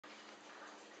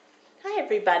Hi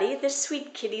everybody, this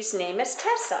sweet kitty's name is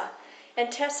Tessa.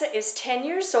 And Tessa is 10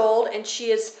 years old and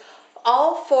she is,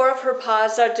 all four of her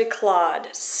paws are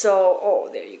declawed. So, oh,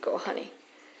 there you go, honey.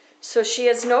 So she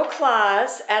has no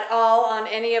claws at all on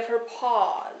any of her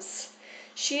paws.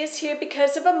 She is here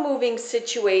because of a moving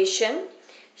situation.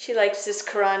 She likes this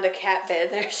Karanda cat bed.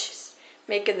 There she's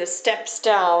making the steps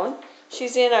down.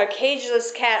 She's in our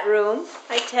cageless cat room.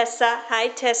 Hi Tessa, hi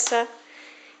Tessa.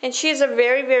 And she's a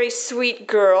very, very sweet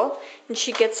girl, and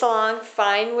she gets along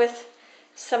fine with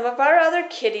some of our other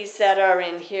kitties that are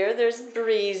in here. There's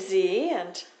Breezy,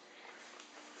 and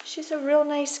she's a real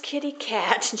nice kitty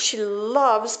cat, and she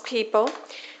loves people.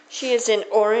 She is an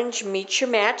orange meet your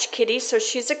match kitty, so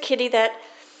she's a kitty that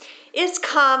is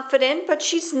confident, but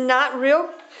she's not real,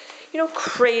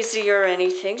 crazy or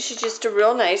anything. She's just a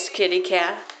real nice kitty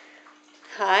cat.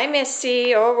 Hi,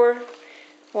 Missy. Oh, we're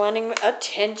wanting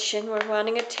attention. We're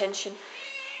wanting attention.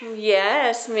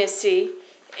 Yes, Missy.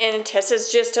 And Tessa's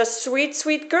just a sweet,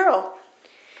 sweet girl.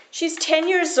 She's 10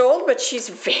 years old, but she's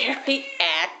very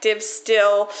active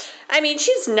still. I mean,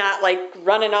 she's not like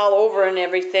running all over and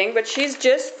everything, but she's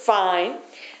just fine.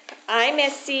 Hi,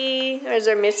 Missy. There's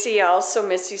our Missy also.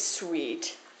 Missy's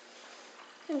sweet.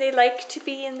 And they like to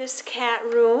be in this cat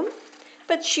room,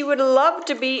 but she would love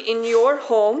to be in your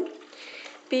home,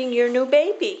 being your new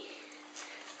baby.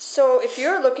 So if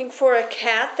you're looking for a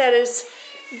cat that is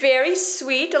very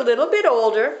sweet, a little bit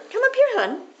older, come up here,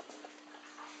 hun.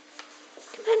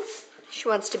 Come on. She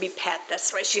wants to be pet.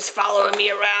 That's why she's following me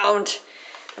around.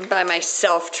 I'm by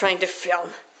myself trying to film.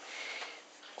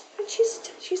 And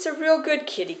she's a real good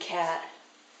kitty cat.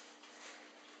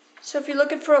 So if you're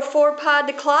looking for a four-pawed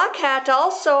declaw cat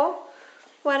also,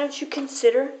 why don't you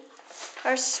consider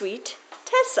our sweet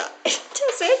Tessa.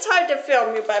 Tessa, it's hard to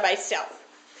film you by myself.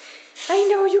 I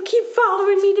know, you keep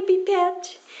following me to be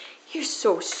pet. You're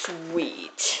so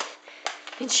sweet.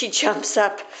 And she jumps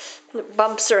up,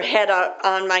 bumps her head out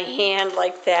on my hand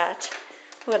like that.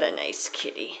 What a nice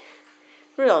kitty.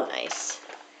 Real nice.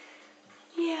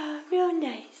 Yeah, real